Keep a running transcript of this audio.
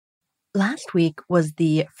Last week was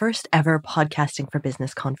the first ever Podcasting for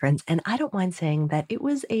Business conference, and I don't mind saying that it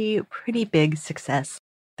was a pretty big success.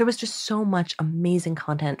 There was just so much amazing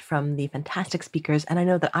content from the fantastic speakers, and I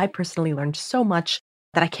know that I personally learned so much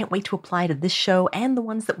that I can't wait to apply to this show and the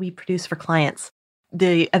ones that we produce for clients.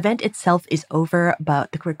 The event itself is over,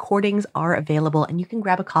 but the recordings are available, and you can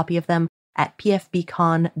grab a copy of them at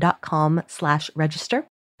pfbcon.com/register.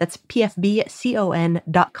 That's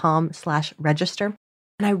pfbcon.com/register.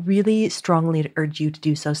 And I really strongly urge you to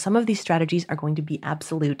do so. Some of these strategies are going to be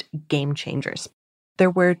absolute game changers.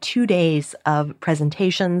 There were 2 days of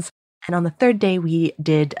presentations, and on the third day, we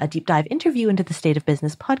did a deep dive interview into the State of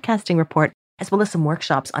Business Podcasting Report, as well as some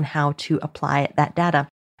workshops on how to apply that data.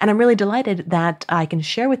 And I'm really delighted that I can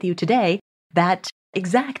share with you today that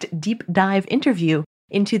exact deep dive interview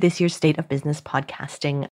into this year's State of Business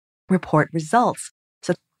Podcasting Report results.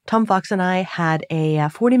 Tom Fox and I had a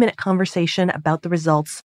 40-minute conversation about the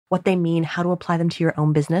results, what they mean, how to apply them to your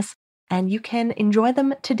own business, and you can enjoy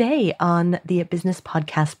them today on the Business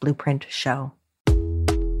Podcast Blueprint show.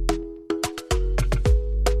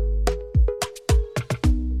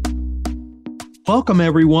 Welcome,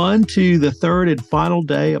 everyone, to the third and final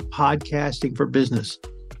day of Podcasting for Business.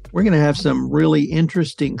 We're going to have some really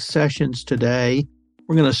interesting sessions today.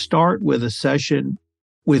 We're going to start with a session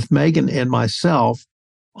with Megan and myself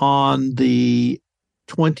on the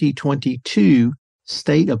 2022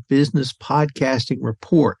 State of Business Podcasting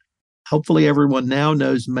Report. Hopefully everyone now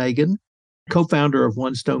knows Megan, co-founder of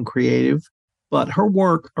One Stone Creative, but her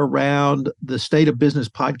work around the State of Business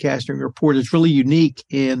Podcasting Report is really unique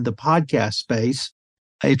in the podcast space.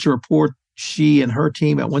 It's a report she and her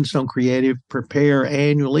team at One Stone Creative prepare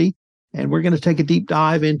annually, and we're going to take a deep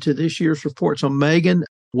dive into this year's report. So Megan,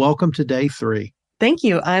 welcome to day 3. Thank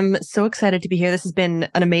you. I'm so excited to be here. This has been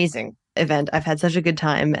an amazing event. I've had such a good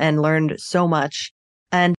time and learned so much.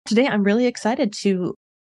 And today I'm really excited to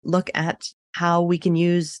look at how we can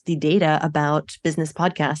use the data about business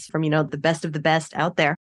podcasts from, the best of the best out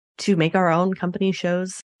there to make our own company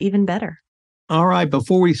shows even better. All right.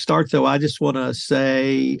 Before we start, though, I just want to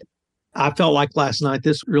say I felt like last night,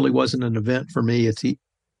 this really wasn't an event for me. It's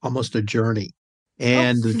almost a journey.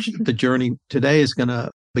 And the journey today is going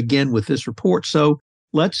to begin with this report. So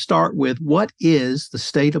let's start with, what is the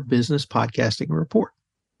State of Business Podcasting Report?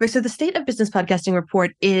 So the State of Business Podcasting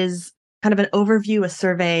Report is kind of an overview, a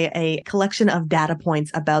survey, a collection of data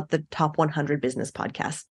points about the top 100 business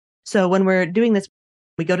podcasts. So when we're doing this,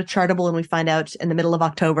 we go to Chartable and we find out in the middle of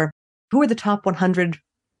October, who are the top 100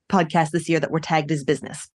 podcasts this year that were tagged as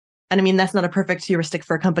business. And I mean, that's not a perfect heuristic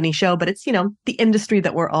for a company show, but it's, the industry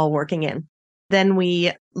that we're all working in. Then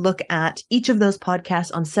we look at each of those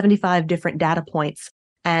podcasts on 75 different data points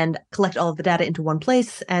and collect all of the data into one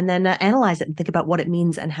place and then analyze it and think about what it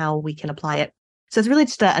means and how we can apply it. So it's really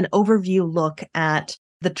just an overview look at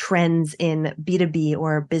the trends in B2B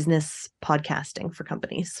or business podcasting for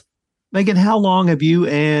companies. Megan, how long have you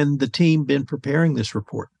and the team been preparing this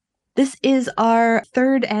report? This is our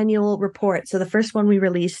third annual report. So the first one we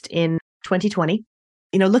released in 2020.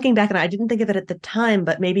 Looking back, and I didn't think of it at the time,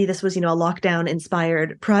 but maybe this was, a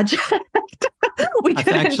lockdown-inspired project. I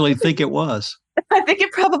actually think it was. I think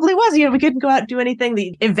it probably was. We couldn't go out and do anything.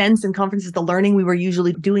 The events and conferences, the learning we were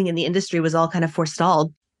usually doing in the industry was all kind of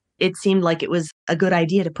forestalled. It seemed like it was a good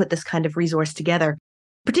idea to put this kind of resource together,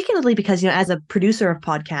 particularly because, as a producer of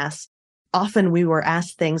podcasts, often we were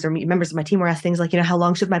asked things, or members of my team were asked things like, how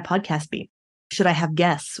long should my podcast be? Should I have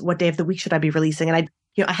guests? What day of the week should I be releasing? And I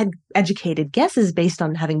had educated guesses based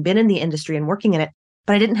on having been in the industry and working in it,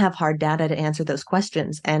 but I didn't have hard data to answer those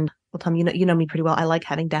questions. And well, Tom, you know me pretty well. I like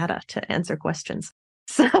having data to answer questions.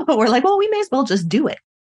 So we're like, well, we may as well just do it.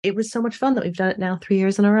 It was so much fun that we've done it now 3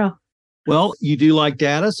 years in a row. Well, you do like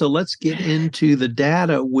data, so let's get into the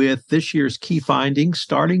data with this year's key findings,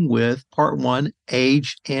 starting with part 1,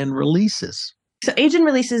 age and releases. So age and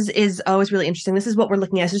releases is always really interesting. This is what we're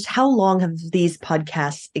looking at, just how long have these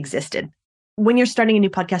podcasts existed? When you're starting a new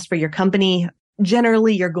podcast for your company,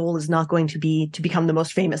 generally your goal is not going to be to become the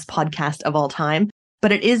most famous podcast of all time,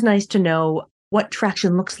 but it is nice to know what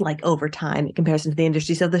traction looks like over time in comparison to the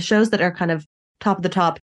industry. So the shows that are kind of top of the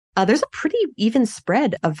top, there's a pretty even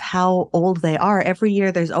spread of how old they are. Every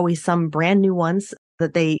year, there's always some brand new ones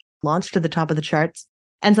that they launch to the top of the charts.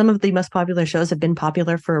 And some of the most popular shows have been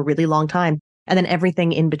popular for a really long time. And then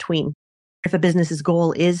everything in between. If a business's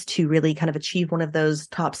goal is to really kind of achieve one of those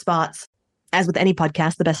top spots, as with any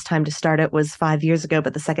podcast, the best time to start it was 5 years ago,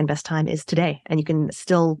 but the second best time is today. And you can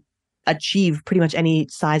still achieve pretty much any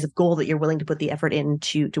size of goal that you're willing to put the effort in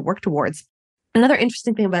to work towards. Another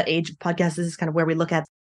interesting thing about age of podcasts is kind of where we look at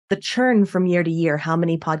the churn from year to year. How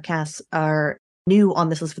many podcasts are new on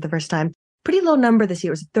this list for the first time. Pretty low number this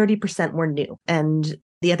year. It was 30% were new. And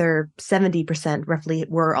the other 70% roughly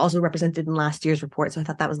were also represented in last year's report. So I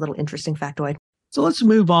thought that was a little interesting factoid. So let's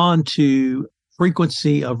move on to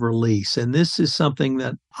frequency of release. And this is something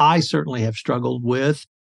that I certainly have struggled with.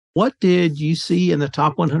 What did you see in the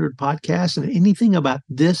top 100 podcasts, and anything about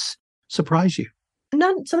this surprise you?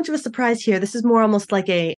 Not so much of a surprise here. This is more almost like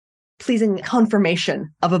a pleasing confirmation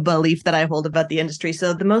of a belief that I hold about the industry.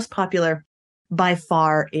 So the most popular by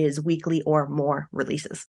far is weekly or more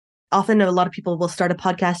releases. Often a lot of people will start a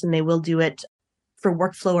podcast and they will do it for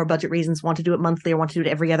workflow or budget reasons, want to do it monthly or want to do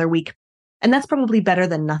it every other week. And that's probably better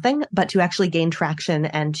than nothing, but to actually gain traction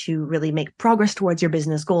and to really make progress towards your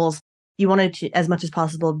business goals, you want to, as much as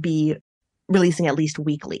possible, be releasing at least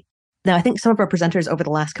weekly. Now, I think some of our presenters over the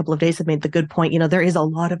last couple of days have made the good point. There is a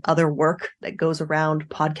lot of other work that goes around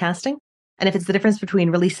podcasting. And if it's the difference between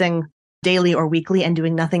releasing daily or weekly and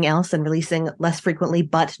doing nothing else and releasing less frequently,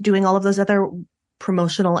 but doing all of those other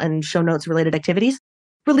promotional and show notes related activities,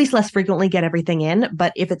 release less frequently, get everything in.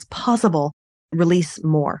 But if it's possible, release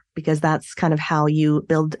more, because that's kind of how you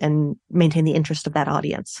build and maintain the interest of that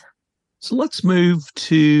audience. So let's move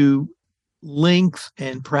to length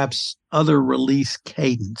and perhaps other release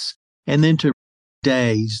cadence, and then to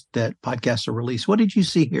days that podcasts are released. What did you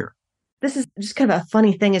see here? This is just kind of a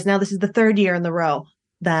funny thing is now this is the third year in a row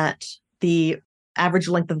that the average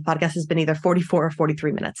length of the podcast has been either 44 or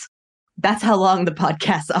 43 minutes. That's how long the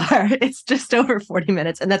podcasts are. It's just over 40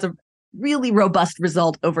 minutes. And that's a really robust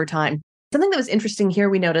result over time. Something that was interesting here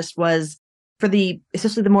we noticed was for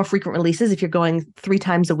especially the more frequent releases, if you're going 3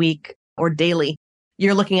 times a week or daily,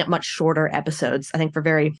 you're looking at much shorter episodes. I think for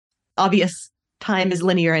very obvious time is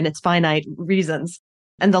linear and it's finite reasons.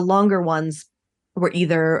 And the longer ones were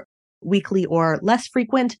either weekly or less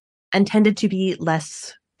frequent and tended to be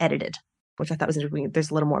less edited, which I thought was interesting. There's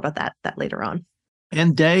a little more about that later on.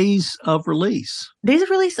 And days of release. Days of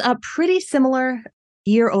release are pretty similar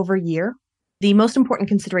year over year. The most important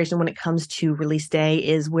consideration when it comes to release day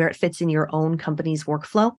is where it fits in your own company's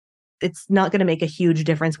workflow. It's not going to make a huge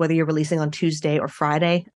difference whether you're releasing on Tuesday or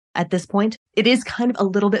Friday at this point. It is kind of a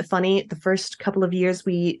little bit funny. The first couple of years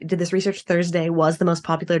we did this research, Thursday was the most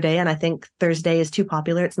popular day. And I think Thursday is too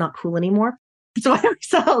popular. It's not cool anymore. So I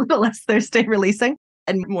saw a little less Thursday releasing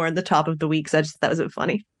and more in the top of the week. So I just thought that was a bit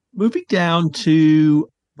funny. Moving down to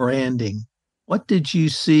branding, what did you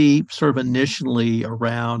see sort of initially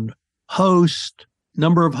around host,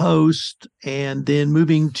 number of hosts, and then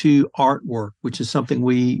moving to artwork, which is something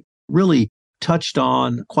we really touched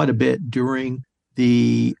on quite a bit during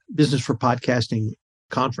the Business for Podcasting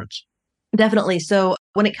conference? Definitely. So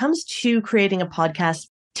when it comes to creating a podcast,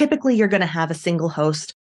 typically you're going to have a single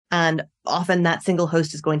host, and often that single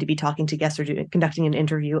host is going to be talking to guests or conducting an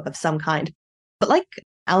interview of some kind. But like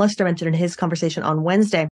Alistair mentioned in his conversation on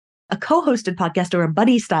Wednesday, a co-hosted podcast or a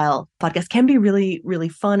buddy style podcast can be really, really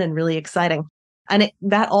fun and really exciting. And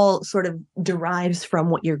that all sort of derives from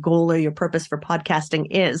what your goal or your purpose for podcasting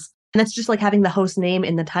is. And that's just like having the host name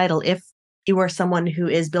in the title. If you are someone who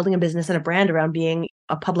is building a business and a brand around being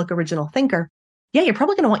a public original thinker, yeah, you're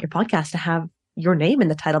probably going to want your podcast to have your name in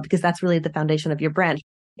the title because that's really the foundation of your brand.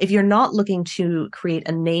 If you're not looking to create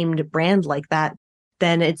a named brand like that,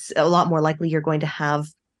 then it's a lot more likely you're going to have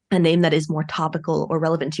a name that is more topical or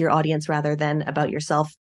relevant to your audience rather than about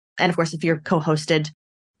yourself. And of course, if you're co-hosted,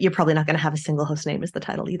 you're probably not going to have a single host name as the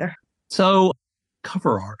title either. So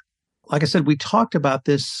cover art. Like I said, we talked about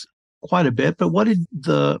this quite a bit, but what did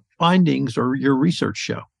the findings or your research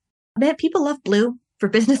show? Man, people love blue for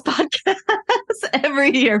business podcasts.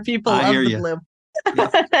 Every year, people love the blue.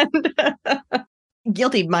 Yeah. And,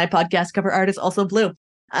 guilty, my podcast cover art is also blue.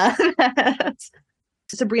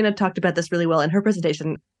 Sabrina talked about this really well in her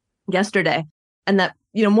presentation yesterday. And that,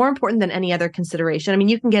 more important than any other consideration, I mean,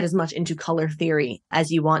 you can get as much into color theory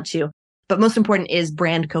as you want to, but most important is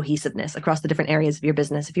brand cohesiveness across the different areas of your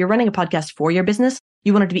business. If you're running a podcast for your business,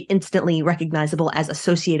 you want it to be instantly recognizable as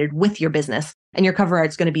associated with your business. And your cover art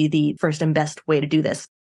is going to be the first and best way to do this.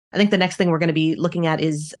 I think the next thing we're going to be looking at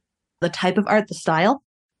is the type of art, the style.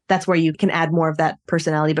 That's where you can add more of that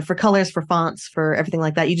personality. But for colors, for fonts, for everything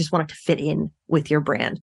like that, you just want it to fit in with your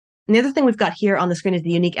brand. And the other thing we've got here on the screen is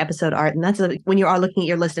the unique episode art. And that's when you are looking at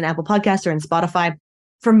your list in Apple Podcasts or in Spotify.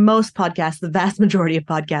 For most podcasts, the vast majority of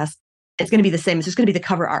podcasts, it's going to be the same. It's just going to be the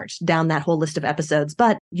cover art down that whole list of episodes.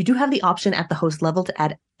 But you do have the option at the host level to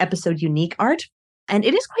add episode unique art. And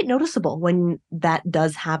it is quite noticeable when that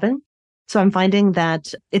does happen. So I'm finding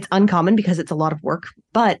that it's uncommon because it's a lot of work,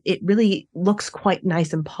 but it really looks quite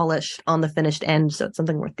nice and polished on the finished end. So it's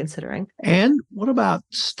something worth considering. And what about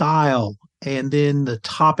style and then the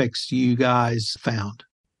topics you guys found?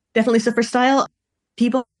 Definitely. So for style,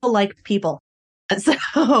 people like people.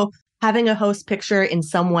 So having a host picture in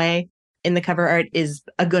some way in the cover art is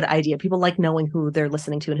a good idea. People like knowing who they're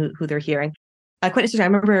listening to and who they're hearing. Quite interesting. I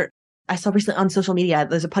remember I saw recently on social media,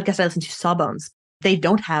 there's a podcast I listen to, Sawbones. They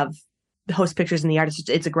don't have the host pictures in the art.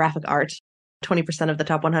 It's a graphic art, 20% of the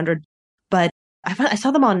top 100. But I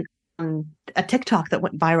saw them on a TikTok that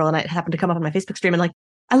went viral, and it happened to come up on my Facebook stream. And like,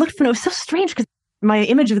 I looked for them. It was so strange because my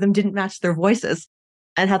image of them didn't match their voices,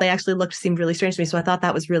 and how they actually looked seemed really strange to me. So I thought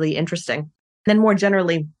that was really interesting. Then more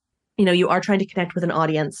generally, you are trying to connect with an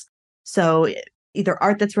audience. So either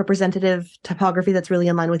art that's representative, typography that's really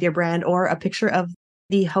in line with your brand, or a picture of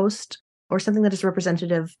the host or something that is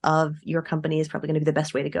representative of your company is probably going to be the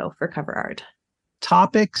best way to go for cover art.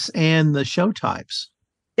 Topics and the show types.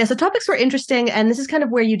 Yeah, so topics were interesting. And this is kind of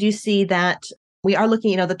where you do see that we are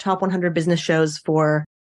looking, the top 100 business shows for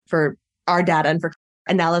our data and for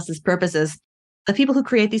analysis purposes. The people who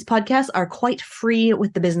create these podcasts are quite free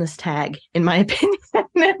with the business tag, in my opinion.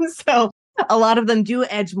 And so a lot of them do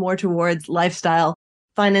edge more towards lifestyle,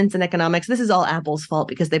 finance, and economics. This is all Apple's fault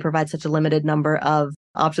because they provide such a limited number of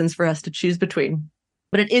options for us to choose between.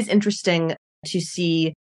 But it is interesting to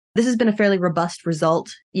see this has been a fairly robust result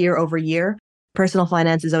year over year. Personal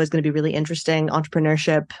finance is always going to be really interesting,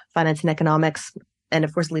 entrepreneurship, finance and economics, and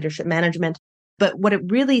of course, leadership management. But what it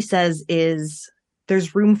really says is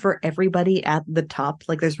there's room for everybody at the top.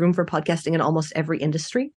 Like there's room for podcasting in almost every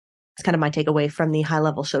industry. It's kind of my takeaway from the high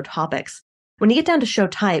level show topics. When you get down to show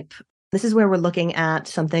type, this is where we're looking at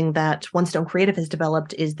something that One Stone Creative has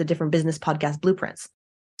developed is the different business podcast blueprints.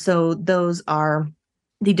 So those are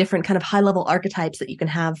the different kind of high level archetypes that you can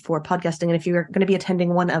have for podcasting. And if you're going to be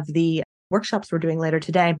attending one of the workshops we're doing later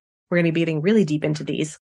today, we're going to be getting really deep into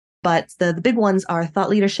these. But the big ones are thought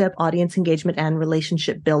leadership, audience engagement, and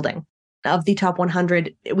relationship building. Of the top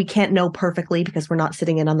 100, we can't know perfectly because we're not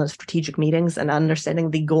sitting in on those strategic meetings and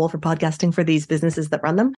understanding the goal for podcasting for these businesses that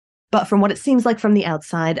run them. But from what it seems like from the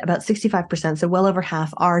outside, about 65%, so well over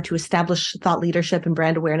half, are to establish thought leadership and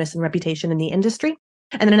brand awareness and reputation in the industry.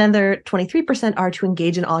 And then another 23% are to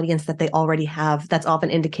engage an audience that they already have. That's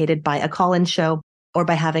often indicated by a call-in show or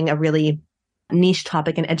by having a really niche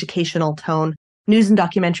topic and educational tone. News and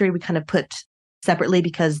documentary, we kind of put separately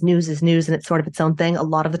because news is news and it's sort of its own thing. A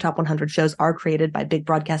lot of the top 100 shows are created by big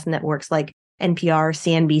broadcast networks like NPR,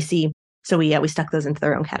 CNBC. So we stuck those into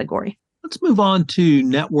their own category. Let's move on to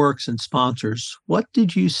networks and sponsors. What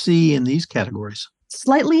did you see in these categories?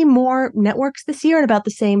 Slightly more networks this year and about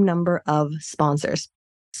the same number of sponsors.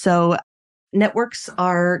 So networks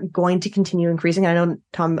are going to continue increasing. I know,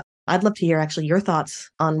 Tom, I'd love to hear actually your thoughts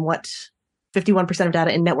on what 51% of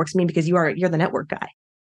data in networks mean, because you're the network guy.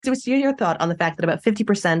 So what's your thought on the fact that about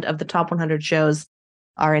 50% of the top 100 shows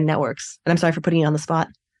are in networks? And I'm sorry for putting you on the spot.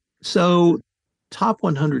 So top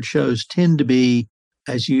 100 shows tend to be,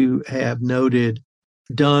 as you have noted,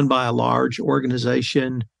 done by a large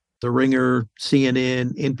organization, The Ringer,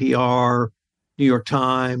 CNN, NPR, New York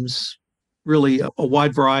Times, really a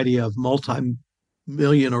wide variety of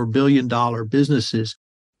multi-million or billion-dollar businesses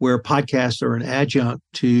where podcasts are an adjunct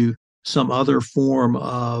to some other form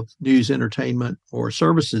of news, entertainment, or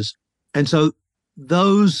services. And so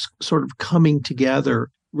those sort of coming together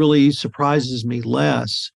really surprises me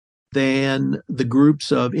less than the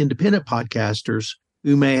groups of independent podcasters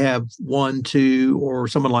who may have one, two, or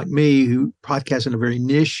someone like me who podcasts in a very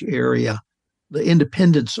niche area. The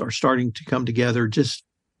independents are starting to come together just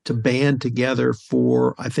to band together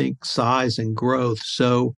for, I think, size and growth.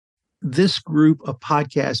 So this group of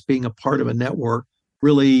podcasts being a part of a network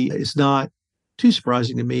really is not too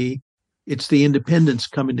surprising to me. It's the independents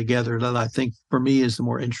coming together that I think for me is the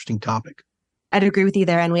more interesting topic. I'd agree with you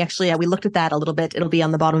there. And we actually, we looked at that a little bit. It'll be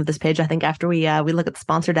on the bottom of this page, I think, after we look at the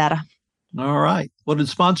sponsor data. All right. What did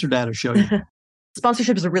sponsor data show you?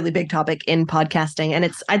 Sponsorship is a really big topic in podcasting, and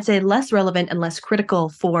it's, I'd say, less relevant and less critical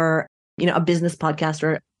for, a business podcast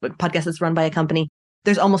or a podcast that's run by a company.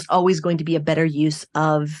 There's almost always going to be a better use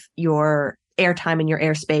of your airtime and your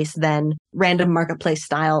airspace than random marketplace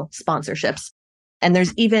style sponsorships. And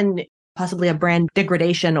there's even possibly a brand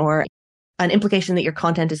degradation or an implication that your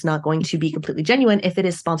content is not going to be completely genuine if it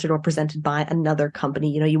is sponsored or presented by another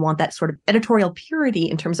company. You want that sort of editorial purity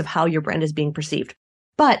in terms of how your brand is being perceived.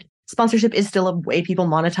 But sponsorship is still a way people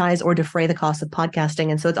monetize or defray the cost of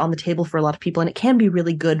podcasting. And so it's on the table for a lot of people, and it can be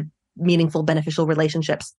really good, meaningful, beneficial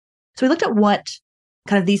relationships. So we looked at what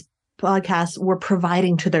kind of these podcasts were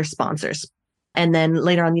providing to their sponsors. And then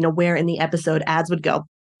later on, where in the episode ads would go.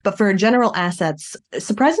 But for general assets,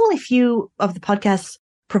 surprisingly few of the podcasts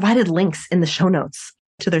provided links in the show notes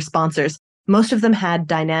to their sponsors. Most of them had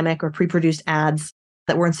dynamic or pre-produced ads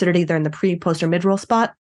that were inserted either in the pre, post, or mid-roll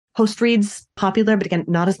spot. Host reads popular, but again,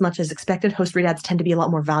 not as much as expected. Host read ads tend to be a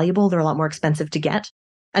lot more valuable. They're a lot more expensive to get.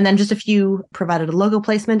 And then just a few provided a logo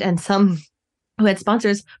placement, and some who had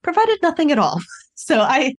sponsors provided nothing at all. So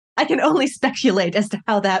I can only speculate as to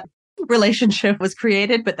how that relationship was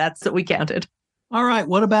created, but that's what we counted. All right.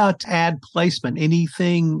 What about ad placement?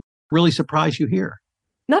 Anything really surprise you here?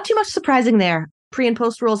 Not too much surprising there. Pre and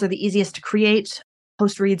post rolls are the easiest to create.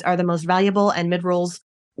 Post reads are the most valuable, and mid rolls,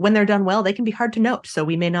 when they're done well, they can be hard to note. So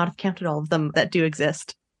we may not have counted all of them that do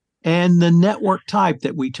exist. And the network type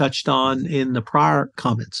that we touched on in the prior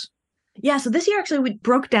comments. Yeah, so this year actually we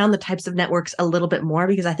broke down the types of networks a little bit more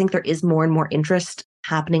because I think there is more and more interest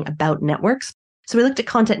happening about networks. So we looked at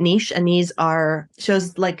content niche, and these are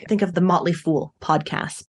shows like, think of the Motley Fool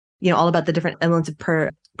podcast, all about the different elements of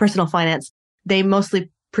personal finance. They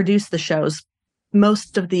mostly produce the shows.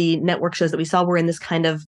 Most of the network shows that we saw were in this kind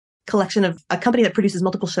of collection of a company that produces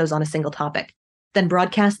multiple shows on a single topic. Then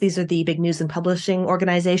broadcast, these are the big news and publishing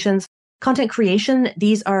organizations. Content creation,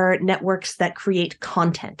 these are networks that create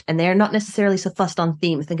content, and they're not necessarily so fussed on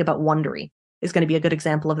theme. Think about Wondery is going to be a good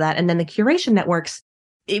example of that. And then the curation networks,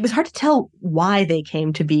 it was hard to tell why they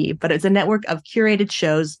came to be, but it's a network of curated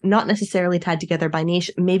shows, not necessarily tied together by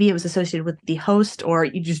niche. Maybe it was associated with the host or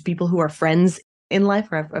just people who are friends in life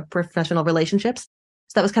or have professional relationships.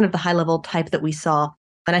 So that was kind of the high level type that we saw.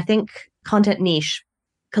 And I think content niche,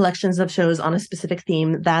 collections of shows on a specific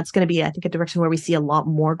theme, that's going to be, I think, a direction where we see a lot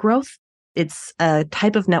more growth. It's a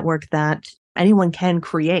type of network that anyone can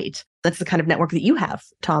create. That's the kind of network that you have,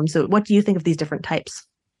 Tom. So what do you think of these different types?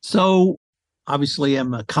 So obviously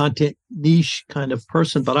I'm a content niche kind of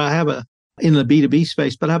person, but I have in the B2B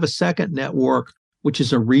space, but I have a second network, which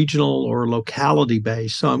is a regional or locality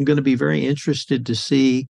base. So I'm going to be very interested to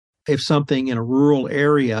see if something in a rural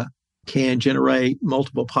area can generate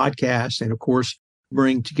multiple podcasts and, of course,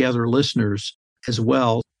 bring together listeners as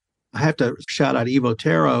well. I have to shout out Evo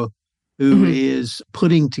Terro, who is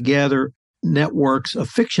putting together networks of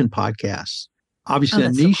fiction podcasts, obviously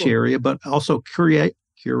a niche area, but also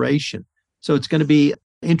curation. So it's going to be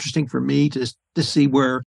interesting for me to see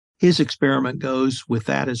where his experiment goes with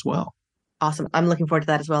that as well. Awesome. I'm looking forward to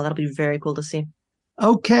that as well. That'll be very cool to see.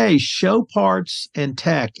 Okay, show parts and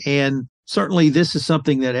tech. And certainly this is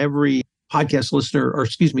something that every podcast listener, or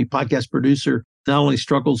podcast producer not only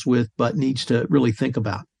struggles with, but needs to really think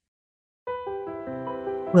about.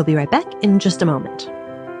 We'll be right back in just a moment.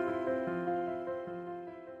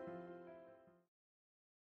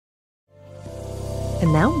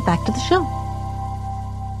 And now back to the show.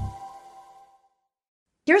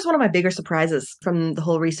 Here's one of my bigger surprises from the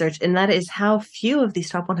whole research, and that is how few of these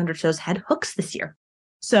top 100 shows had hooks this year.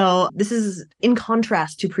 So this is in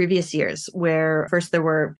contrast to previous years, where first there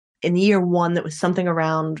were, in year one, that was something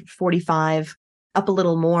around 45, up a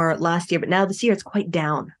little more last year, but now this year it's quite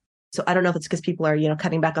down. So I don't know if it's because people are,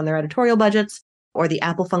 cutting back on their editorial budgets, or the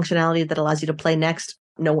Apple functionality that allows you to play next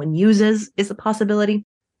no one uses is a possibility.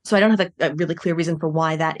 So I don't have a really clear reason for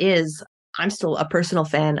why that is. I'm still a personal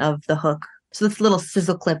fan of the hook. So this little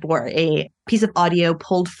sizzle clip or a piece of audio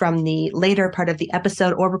pulled from the later part of the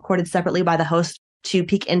episode or recorded separately by the host to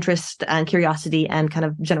pique interest and curiosity and kind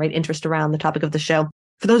of generate interest around the topic of the show.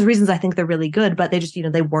 For those reasons, I think they're really good, but they just,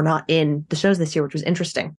 they were not in the shows this year, which was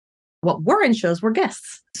interesting. What were in shows were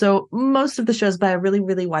guests. So most of the shows by a really,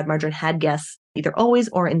 really wide margin had guests, either always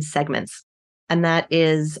or in segments. And that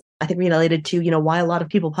is, I think, related to, why a lot of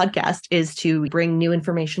people podcast is to bring new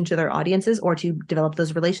information to their audiences or to develop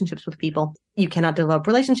those relationships with people. You cannot develop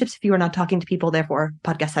relationships if you are not talking to people. Therefore,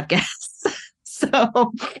 podcasts have guests.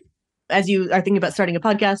 So as you are thinking about starting a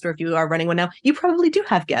podcast, or if you are running one now, you probably do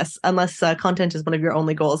have guests, unless content is one of your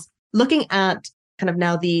only goals. Looking at kind of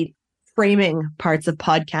now the framing parts of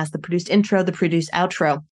podcasts, the produced intro, the produced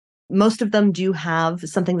outro, most of them do have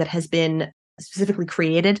something that has been specifically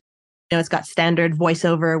created. It's got standard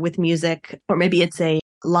voiceover with music, or maybe it's a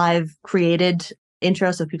live created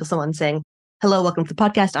intro. So someone saying, hello, welcome to the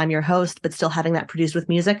podcast, I'm your host, but still having that produced with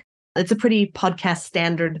music. It's a pretty podcast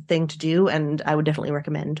standard thing to do, and I would definitely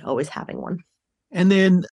recommend always having one. And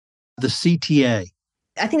then the CTA.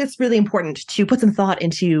 I think it's really important to put some thought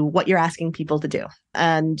into what you're asking people to do.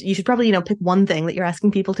 And you should probably, pick one thing that you're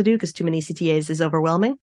asking people to do, because too many CTAs is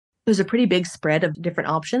overwhelming. There's a pretty big spread of different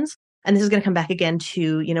options. And this is going to come back again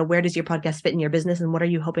to, where does your podcast fit in your business, and what are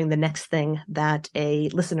you hoping the next thing that a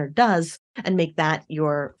listener does, and make that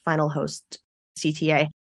your final host CTA.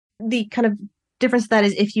 The kind of difference to that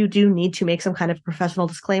is if you do need to make some kind of professional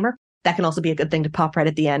disclaimer, that can also be a good thing to pop right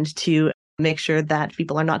at the end to make sure that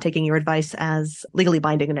people are not taking your advice as legally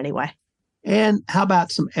binding in any way. And how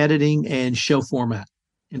about some editing and show format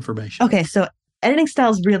information? Okay, so editing style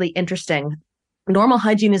is really interesting. Normal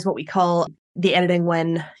hygiene is what we call the editing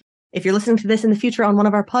when, if you're listening to this in the future on one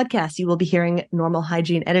of our podcasts, you will be hearing normal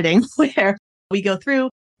hygiene editing, where we go through,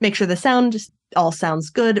 make sure the sound all sounds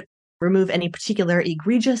good, remove any particular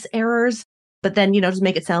egregious errors, but then, just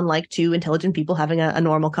make it sound like two intelligent people having a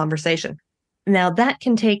normal conversation. Now, that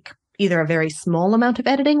can take either a very small amount of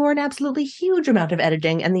editing or an absolutely huge amount of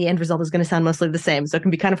editing, and the end result is going to sound mostly the same. So it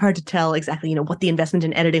can be kind of hard to tell exactly, what the investment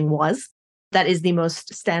in editing was. That is the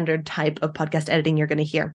most standard type of podcast editing you're going to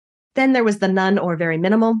hear. Then there was the none or very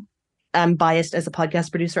minimal. I'm biased as a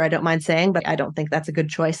podcast producer, I don't mind saying, but I don't think that's a good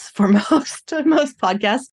choice for most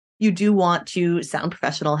podcasts. You do want to sound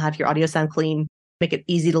professional, have your audio sound clean, make it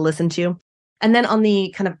easy to listen to. And then on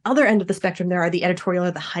the kind of other end of the spectrum, there are the editorial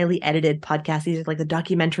or the highly edited podcasts. These are like the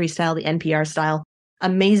documentary style, the NPR style.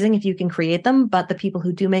 Amazing if you can create them, but the people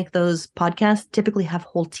who do make those podcasts typically have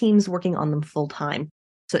whole teams working on them full time.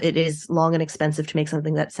 So it is long and expensive to make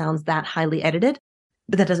something that sounds that highly edited,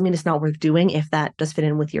 but that doesn't mean it's not worth doing if that does fit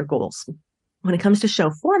in with your goals. When it comes to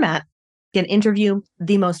show format, an interview,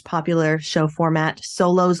 the most popular show format.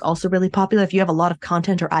 Solo's also really popular. If you have a lot of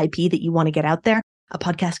content or IP that you want to get out there, a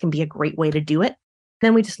podcast can be a great way to do it.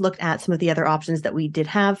 Then we just looked at some of the other options that we did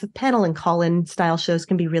have. Panel and call-in style shows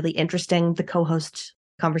can be really interesting. The co-host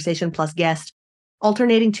conversation plus guest.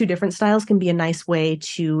 Alternating two different styles can be a nice way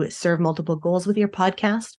to serve multiple goals with your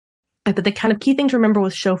podcast. But the kind of key thing to remember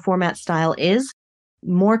with show format style is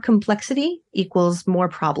more complexity equals more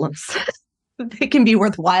problems. It can be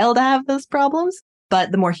worthwhile to have those problems,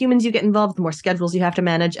 but the more humans you get involved, the more schedules you have to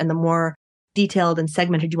manage, and the more detailed and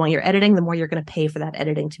segmented you want your editing, the more you're going to pay for that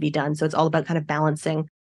editing to be done. So it's all about kind of balancing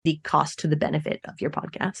the cost to the benefit of your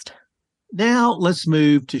podcast. Now let's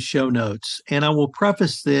move to show notes. And I will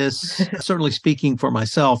preface this, certainly speaking for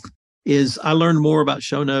myself, is I learned more about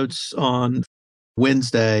show notes on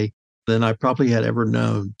Wednesday than I probably had ever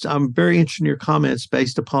known. So I'm very interested in your comments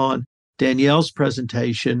based upon Danielle's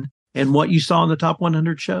presentation and what you saw in the top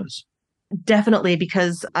 100 shows. Definitely,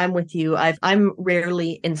 because I'm with you. I'm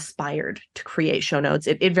rarely inspired to create show notes.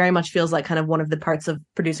 It very much feels like kind of one of the parts of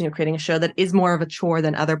producing or creating a show that is more of a chore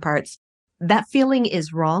than other parts. That feeling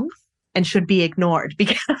is wrong and should be ignored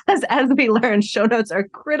because, as we learned, show notes are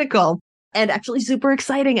critical and actually super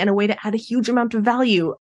exciting and a way to add a huge amount of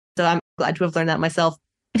value. So I'm glad to have learned that myself.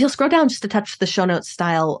 If you'll scroll down just to touch the show notes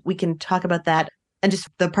style, we can talk about that. And just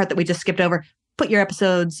the part that we just skipped over, put your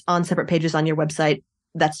episodes on separate pages on your website.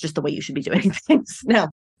 That's just the way you should be doing things. Now,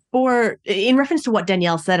 in reference to what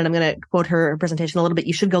Danielle said, and I'm going to quote her presentation a little bit,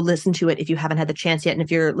 you should go listen to it if you haven't had the chance yet. And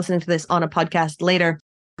if you're listening to this on a podcast later,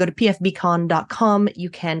 go to pfbcon.com. You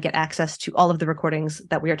can get access to all of the recordings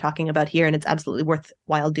that we are talking about here, and it's absolutely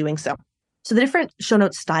worthwhile doing so. So the different show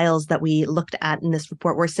note styles that we looked at in this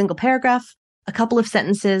report were a single paragraph, a couple of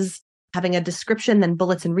sentences, having a description, then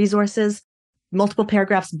bullets and resources, multiple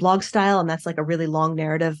paragraphs blog style, and that's like a really long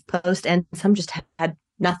narrative post, and some just had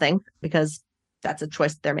nothing because that's a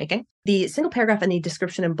choice they're making. The single paragraph and the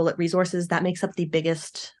description and bullet resources, that makes up the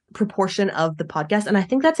biggest proportion of the podcast. And I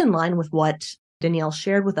think that's in line with what Danielle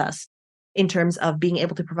shared with us in terms of being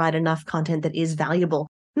able to provide enough content that is valuable,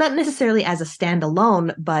 not necessarily as a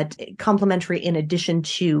standalone, but complementary in addition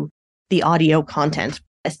to the audio content,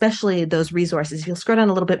 especially those resources. If you'll scroll down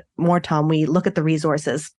a little bit more, Tom, we look at the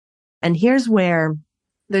resources. And here's where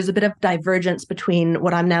there's a bit of divergence between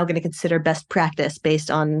what I'm now going to consider best practice based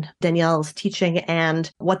on Danielle's teaching and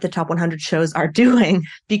what the top 100 shows are doing,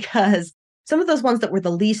 because some of those ones that were the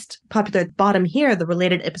least popular at the bottom here, the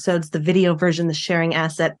related episodes, the video version, the sharing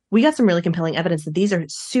asset, we got some really compelling evidence that these are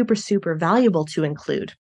super, super valuable to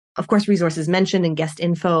include. Of course, resources mentioned and guest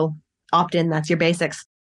info, opt-in, that's your basics.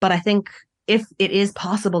 But I think if it is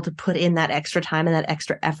possible to put in that extra time and that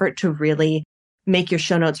extra effort to really make your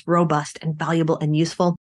show notes robust and valuable and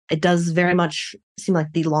useful, it does very much seem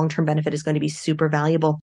like the long-term benefit is going to be super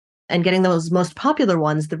valuable. And getting those most popular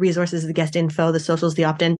ones, the resources, the guest info, the socials, the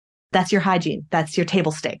opt-in, that's your hygiene. That's your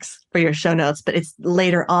table stakes for your show notes. But it's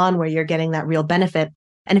later on where you're getting that real benefit.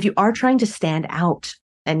 And if you are trying to stand out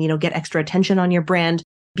and, get extra attention on your brand,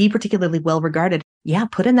 be particularly well regarded,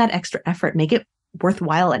 put in that extra effort, make it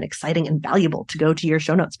worthwhile and exciting and valuable to go to your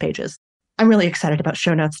show notes pages. I'm really excited about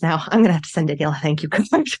show notes now. I'm going to have to send Danielle a thank you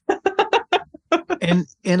card.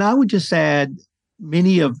 And I would just add,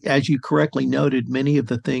 as you correctly noted, many of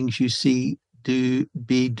the things you see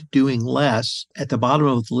doing less at the bottom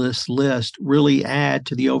of this list really add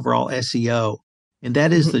to the overall SEO. And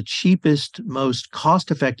that is the cheapest, most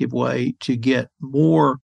cost-effective way to get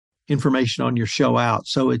more information on your show out.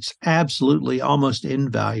 So it's absolutely almost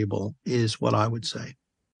invaluable is what I would say.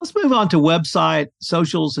 Let's move on to website,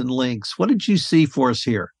 socials, and links. What did you see for us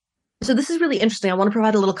here? So this is really interesting. I want to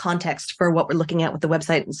provide a little context for what we're looking at with the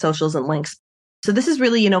website and socials and links. So this is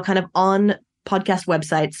really, kind of on podcast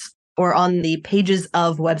websites or on the pages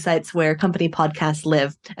of websites where company podcasts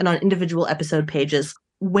live and on individual episode pages.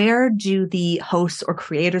 Where do the hosts or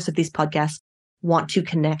creators of these podcasts want to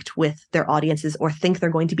connect with their audiences or think they're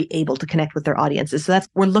going to be able to connect with their audiences? So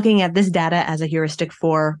we're looking at this data as a heuristic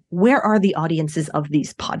for where are the audiences of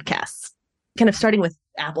these podcasts? Kind of starting with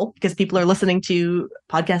Apple, because people are listening to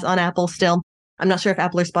podcasts on Apple still. I'm not sure if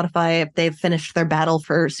Apple or Spotify, if they've finished their battle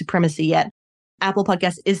for supremacy yet. Apple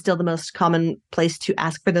Podcasts is still the most common place to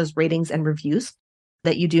ask for those ratings and reviews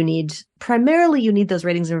that you do need. Primarily, you need those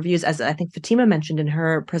ratings and reviews, as I think Fatima mentioned in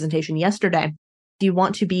her presentation yesterday. Do you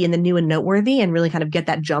want to be in the new and noteworthy and really kind of get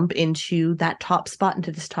that jump into that top spot,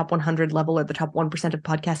 into this top 100 level or the top 1% of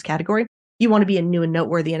podcast category? You want to be in new and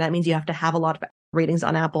noteworthy, and that means you have to have a lot of ratings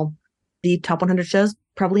on Apple. The top 100 shows,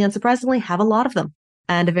 probably unsurprisingly, have a lot of them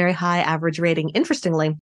and a very high average rating.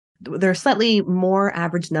 Interestingly, there are slightly more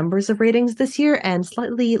average numbers of ratings this year and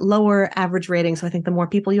slightly lower average ratings. So I think the more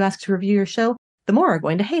people you ask to review your show, the more are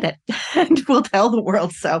going to hate it and will tell the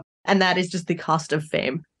world so. And that is just the cost of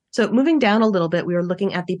fame. So moving down a little bit, we were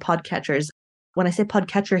looking at the podcatchers. When I say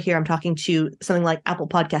podcatcher here, I'm talking to something like Apple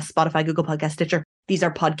Podcasts, Spotify, Google Podcasts, Stitcher. These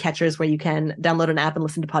are podcatchers where you can download an app and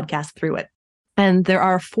listen to podcasts through it. And there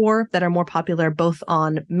are 4 that are more popular, both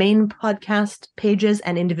on main podcast pages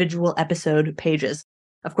and individual episode pages.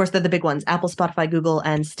 Of course, they're the big ones, Apple, Spotify, Google,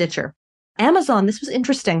 and Stitcher. Amazon, this was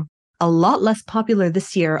interesting, a lot less popular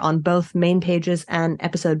this year on both main pages and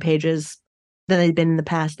episode pages than they've been in the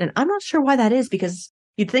past. And I'm not sure why that is, because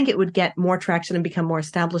you'd think it would get more traction and become more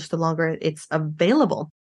established the longer it's available.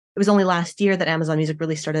 It was only last year that Amazon Music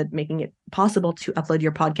really started making it possible to upload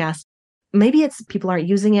your podcast. Maybe it's people aren't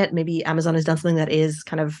using it. Maybe Amazon has done something that is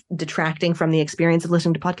kind of detracting from the experience of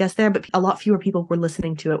listening to podcasts there, but a lot fewer people were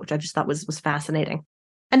listening to it, which I just thought was fascinating.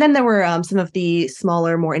 And then there were some of the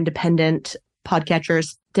smaller, more independent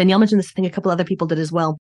podcatchers. Danielle mentioned this, I think a couple other people did as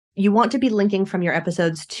well. You want to be linking from your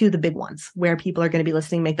episodes to the big ones where people are going to be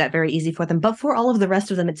listening, make that very easy for them. But for all of the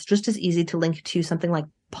rest of them, it's just as easy to link to something like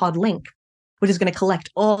Podlink, which is going to collect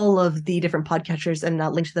all of the different podcatchers and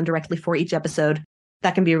link to them directly for each episode.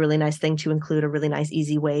 That can be a really nice thing to include, a really nice,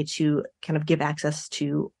 easy way to kind of give access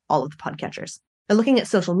to all of the podcatchers. Now, looking at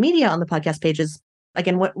social media on the podcast pages,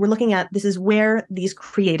 again, what we're looking at, this is where these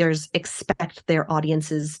creators expect their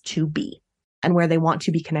audiences to be and where they want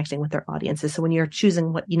to be connecting with their audiences. So when you're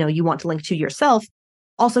choosing what you want to link to yourself,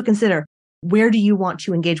 also consider, where do you want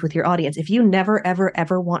to engage with your audience? If you never, ever,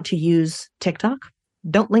 ever want to use TikTok,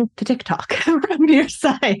 don't link to TikTok from your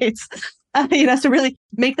sites. So really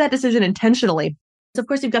make that decision intentionally. So of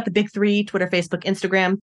course, you've got the big 3, Twitter, Facebook,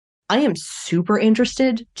 Instagram. I am super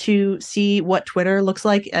interested to see what Twitter looks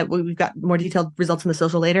like. We've got more detailed results in the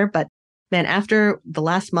social later, but man, after the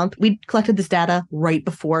last month, we collected this data right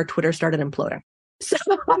before Twitter started imploding. So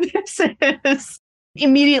this is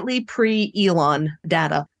immediately pre-Elon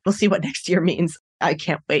data. We'll see what next year means. I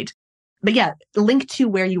can't wait. But yeah, link to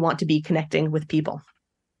where you want to be connecting with people.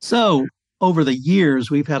 So over the years,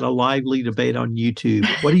 we've had a lively debate on YouTube.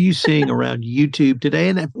 What are you seeing around YouTube today?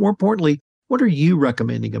 And more importantly, what are you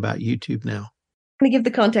recommending about YouTube now? I'm going to give the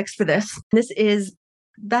context for this. This is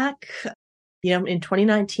back, in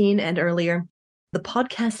 2019 and earlier. The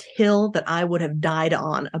podcast hill that I would have died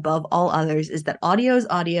on above all others is that audio is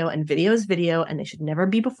audio and video is video, and they should never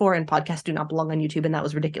be before, and podcasts do not belong on YouTube, and that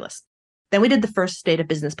was ridiculous. Then we did the first State of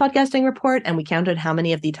Business Podcasting report, and we counted how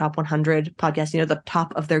many of the top 100 podcasts, the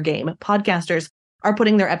top of their game podcasters are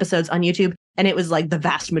putting their episodes on YouTube. And it was like the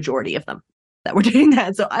vast majority of them that were doing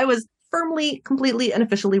that. So I was firmly, completely, and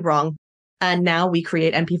officially wrong. And now we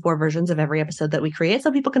create MP4 versions of every episode that we create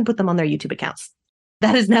so people can put them on their YouTube accounts.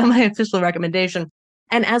 That is now my official recommendation.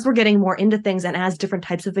 And as we're getting more into things and as different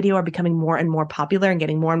types of video are becoming more and more popular and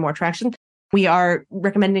getting more and more traction, we are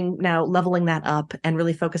recommending now leveling that up and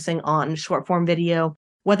really focusing on short form video,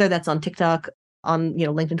 whether that's on TikTok, on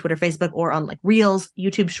LinkedIn, Twitter, Facebook, or on like Reels,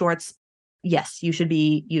 YouTube Shorts. Yes, you should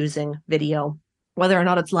be using video, whether or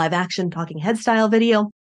not it's live action, talking head style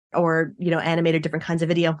video, or animated different kinds of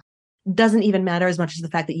video. Doesn't even matter as much as the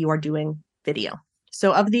fact that you are doing video.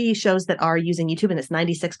 So of the shows that are using YouTube, and it's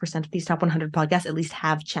 96% of these top 100 podcasts at least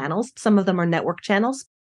have channels. Some of them are network channels.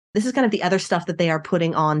 This is kind of the other stuff that they are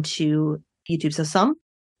putting onto YouTube. So some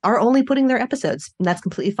are only putting their episodes, and that's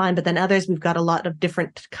completely fine. But then others, we've got a lot of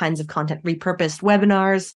different kinds of content, repurposed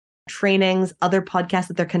webinars, trainings, other podcasts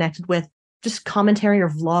that they're connected with, just commentary or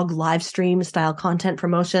vlog live stream style content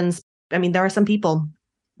promotions. I mean, there are some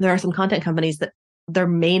content companies that their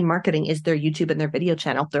main marketing is their YouTube and their video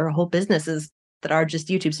channel. There are whole businesses that are just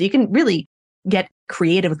YouTube. So you can really get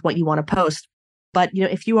creative with what you want to post. But,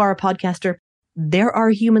 if you are a podcaster, there are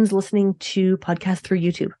humans listening to podcasts through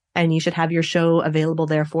YouTube, and you should have your show available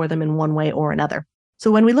there for them in one way or another. So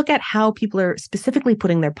when we look at how people are specifically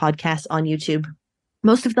putting their podcasts on YouTube,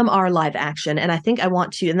 most of them are live action. And I think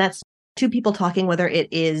and that's two people talking, whether it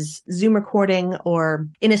is Zoom recording or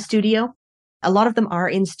in a studio. A lot of them are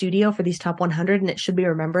in studio for these top 100. And it should be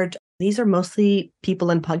remembered, these are mostly people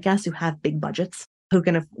in podcasts who have big budgets, who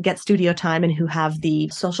can get studio time and who have the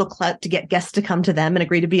social clout to get guests to come to them and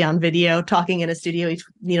agree to be on video, talking in a studio, each,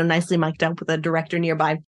 nicely mic'd up with a director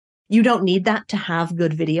nearby. You don't need that to have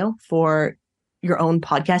good video for your own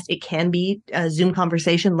podcast. It can be a Zoom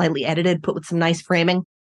conversation, lightly edited, put with some nice framing,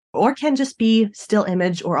 or can just be still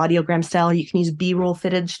image or audiogram style. You can use B-roll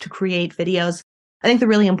footage to create videos. I think the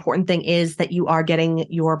really important thing is that you are getting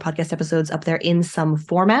your podcast episodes up there in some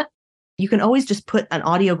format. You can always just put an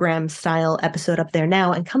audiogram style episode up there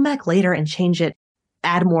now and come back later and change it,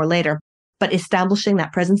 add more later. But establishing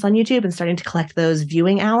that presence on YouTube and starting to collect those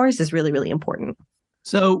viewing hours is really, really important.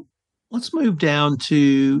 So let's move down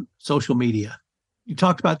to social media. You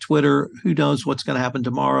talked about Twitter. Who knows what's going to happen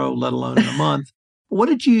tomorrow, let alone in a month. What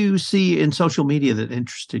did you see in social media that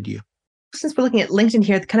interested you? Since we're looking at LinkedIn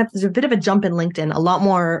here, there's a bit of a jump in LinkedIn. A lot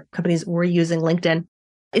more companies were using LinkedIn.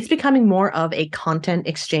 It's becoming more of a content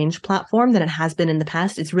exchange platform than it has been in the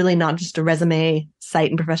past. It's really not just a resume site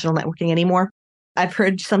and professional networking anymore. I've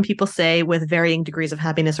heard some people say, with varying degrees of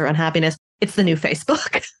happiness or unhappiness, it's the new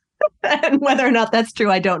Facebook. And whether or not that's true,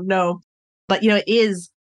 I don't know. But, it is,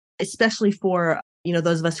 especially for,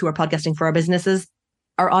 those of us who are podcasting for our businesses,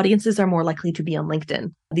 our audiences are more likely to be on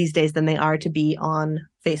LinkedIn these days than they are to be on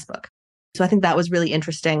Facebook. So I think that was really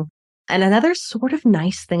interesting. And another sort of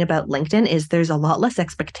nice thing about LinkedIn is there's a lot less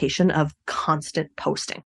expectation of constant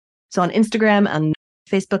posting. So on Instagram, on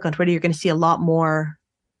Facebook, on Twitter, you're going to see a lot more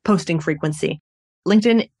posting frequency.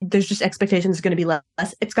 LinkedIn, there's just expectations it's going to be less.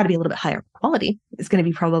 It's got to be a little bit higher quality. It's going to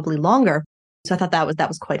be probably longer. So I thought that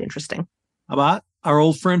was quite interesting. How about our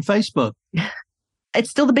old friend Facebook? It's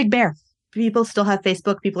still the big bear. People still have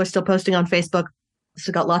Facebook. People are still posting on Facebook.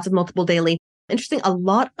 Still got lots of multiple daily. Interesting. A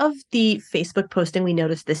lot of the Facebook posting we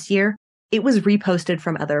noticed this year, it was reposted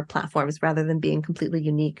from other platforms rather than being completely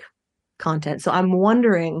unique content. So I'm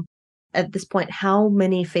wondering at this point, how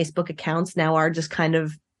many Facebook accounts now are just kind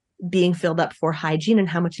of being filled up for hygiene and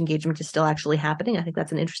how much engagement is still actually happening. I think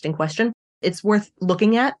that's an interesting question. It's worth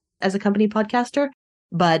looking at as a company podcaster,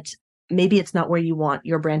 but maybe it's not where you want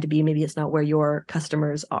your brand to be. Maybe it's not where your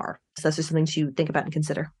customers are. So that's just something to think about and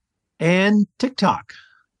consider. And TikTok.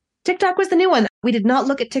 TikTok was the new one. We did not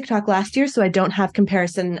look at TikTok last year, so I don't have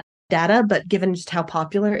comparison data, but given just how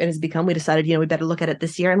popular it has become, we decided, we better look at it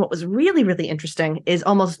this year. And what was really, really interesting is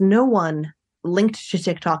almost no one linked to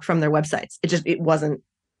TikTok from their websites. It wasn't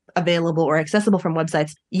available or accessible from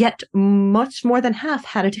websites, yet much more than half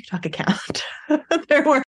had a TikTok account. There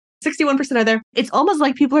were 61% are there. It's almost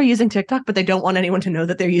like people are using TikTok, but they don't want anyone to know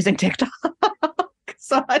that they're using TikTok.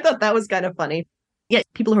 So I thought that was kind of funny. Yet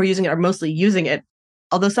people who are using it are mostly using it.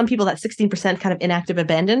 Although some people, that 16% kind of inactive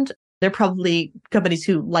abandoned, they're probably companies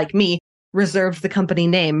who, like me, reserved the company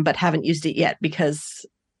name but haven't used it yet because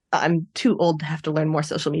I'm too old to have to learn more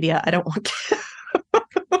social media. I don't want to.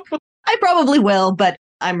 I probably will, but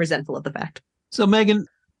I'm resentful of the fact. So, Megan,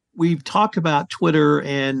 we've talked about Twitter,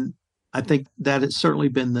 and I think that has certainly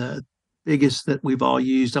been the biggest that we've all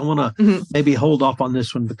used. I want to maybe hold off on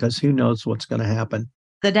this one because who knows what's going to happen.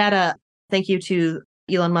 The data, thank you to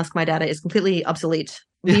Elon Musk, my data is completely obsolete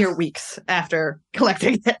mere weeks after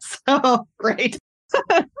collecting it. So great.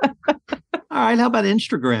 All right. How about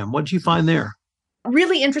Instagram? What did you find there?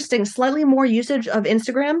 Really interesting. Slightly more usage of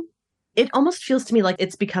Instagram. It almost feels to me like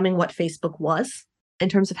it's becoming what Facebook was in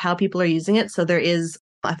terms of how people are using it. So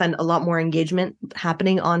I find a lot more engagement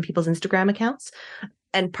happening on people's Instagram accounts.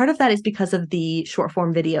 And part of that is because of the short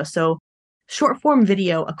form video. So short form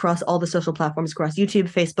video across all the social platforms, across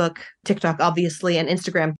YouTube, Facebook, TikTok, obviously, and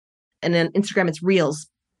Instagram. And then Instagram, it's Reels,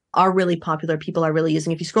 are really popular. People are really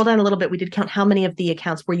using. If you scroll down a little bit, we did count how many of the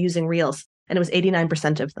accounts were using Reels, and it was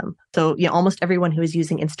 89% of them. So almost everyone who is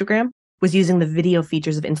using Instagram was using the video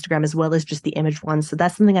features of Instagram as well as just the image ones. So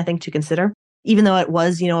that's something I think to consider. Even though it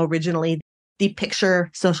was, originally the picture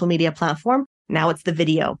social media platform, now it's the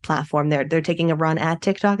video platform. They're taking a run at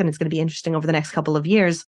TikTok, and it's going to be interesting over the next couple of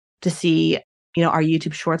years to see, are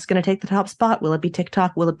YouTube Shorts going to take the top spot? Will it be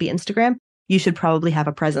TikTok? Will it be Instagram? You should probably have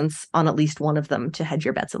a presence on at least one of them to hedge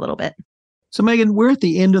your bets a little bit. So, Megan, we're at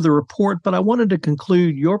the end of the report, but I wanted to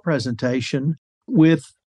conclude your presentation with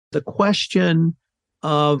the question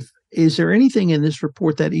of, is there anything in this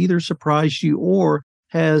report that either surprised you or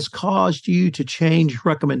has caused you to change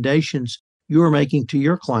recommendations you are making to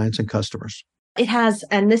your clients and customers? It has.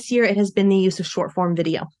 And this year it has been the use of short form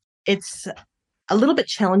video. It's a little bit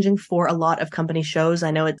challenging for a lot of company shows.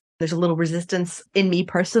 I know there's a little resistance in me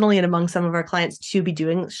personally and among some of our clients to be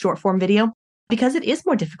doing short form video because it is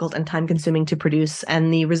more difficult and time consuming to produce.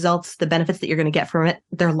 And the results, the benefits that you're going to get from it,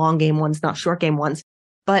 they're long game ones, not short game ones.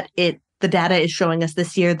 But the data is showing us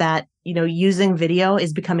this year that, using video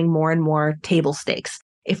is becoming more and more table stakes.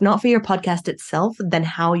 If not for your podcast itself, then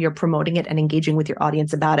how you're promoting it and engaging with your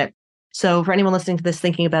audience about it. So for anyone listening to this,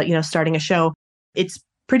 thinking about, starting a show, it's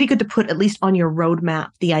pretty good to put at least on your roadmap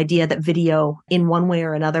the idea that video in one way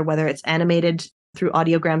or another, whether it's animated through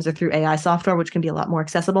audiograms or through AI software, which can be a lot more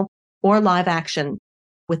accessible, or live action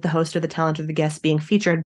with the host or the talent or the guest being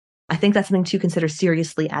featured. I think that's something to consider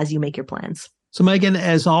seriously as you make your plans. So Megan,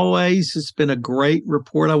 as always, it's been a great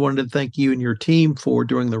report. I wanted to thank you and your team for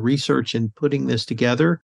doing the research and putting this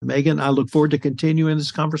together. Megan, I look forward to continuing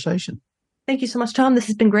this conversation. Thank you so much, Tom. This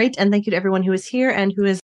has been great. And thank you to everyone who is here and who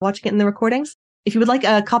is watching it in the recordings. If you would like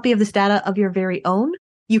a copy of this data of your very own,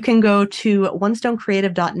 you can go to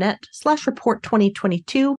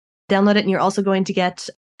onestonecreative.net/report2022, download it, and you're also going to get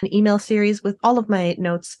an email series with all of my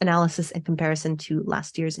notes, analysis, and comparison to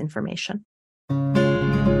last year's information.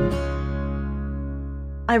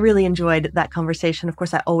 I really enjoyed that conversation. Of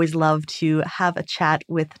course, I always love to have a chat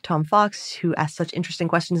with Tom Fox, who asks such interesting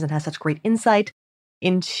questions and has such great insight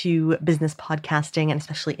into business podcasting and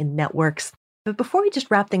especially in networks. But before we just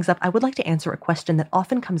wrap things up, I would like to answer a question that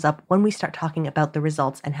often comes up when we start talking about the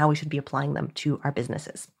results and how we should be applying them to our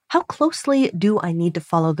businesses. How closely do I need to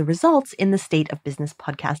follow the results in the State of Business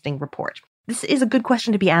Podcasting report? This is a good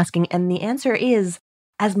question to be asking, and the answer is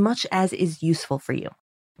as much as is useful for you.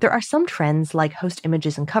 There are some trends like host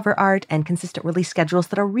images and cover art and consistent release schedules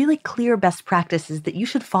that are really clear best practices that you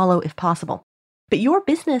should follow if possible. But your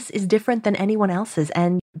business is different than anyone else's,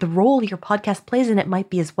 and the role your podcast plays in it might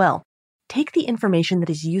be as well. Take the information that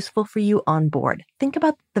is useful for you on board. Think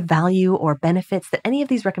about the value or benefits that any of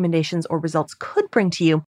these recommendations or results could bring to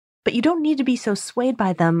you, but you don't need to be so swayed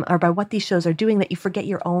by them or by what these shows are doing that you forget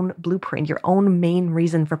your own blueprint, your own main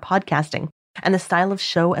reason for podcasting, and the style of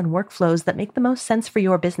show and workflows that make the most sense for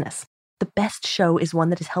your business. The best show is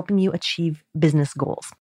one that is helping you achieve business goals.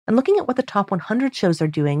 And looking at what the top 100 shows are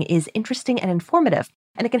doing is interesting and informative,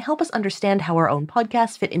 and it can help us understand how our own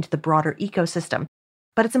podcasts fit into the broader ecosystem.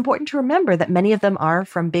 But it's important to remember that many of them are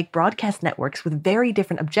from big broadcast networks with very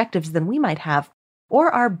different objectives than we might have,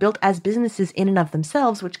 or are built as businesses in and of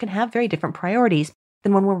themselves, which can have very different priorities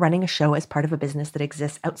than when we're running a show as part of a business that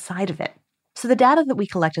exists outside of it. So the data that we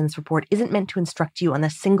collect in this report isn't meant to instruct you on the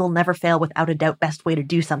single, never fail, without a doubt best way to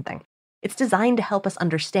do something. It's designed to help us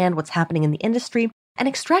understand what's happening in the industry and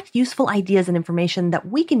extract useful ideas and information that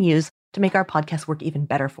we can use to make our podcast work even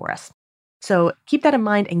better for us. So keep that in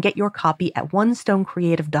mind and get your copy at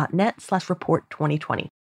onestonecreative.net/report2020.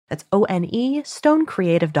 That's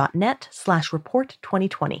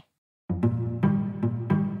onestonecreative.net/report2020.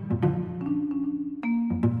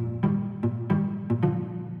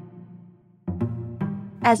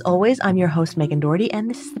 As always, I'm your host, Megan Doherty, and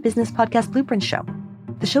this is the Business Podcast Blueprint Show.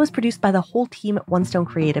 The show is produced by the whole team at One Stone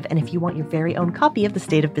Creative, and if you want your very own copy of the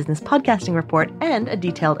State of Business Podcasting report and a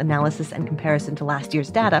detailed analysis and comparison to last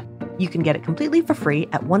year's data, you can get it completely for free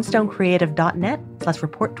at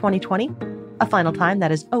onestonecreative.net/report2020. A final time,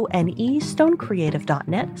 that is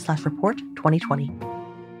onestonecreative.net/report2020.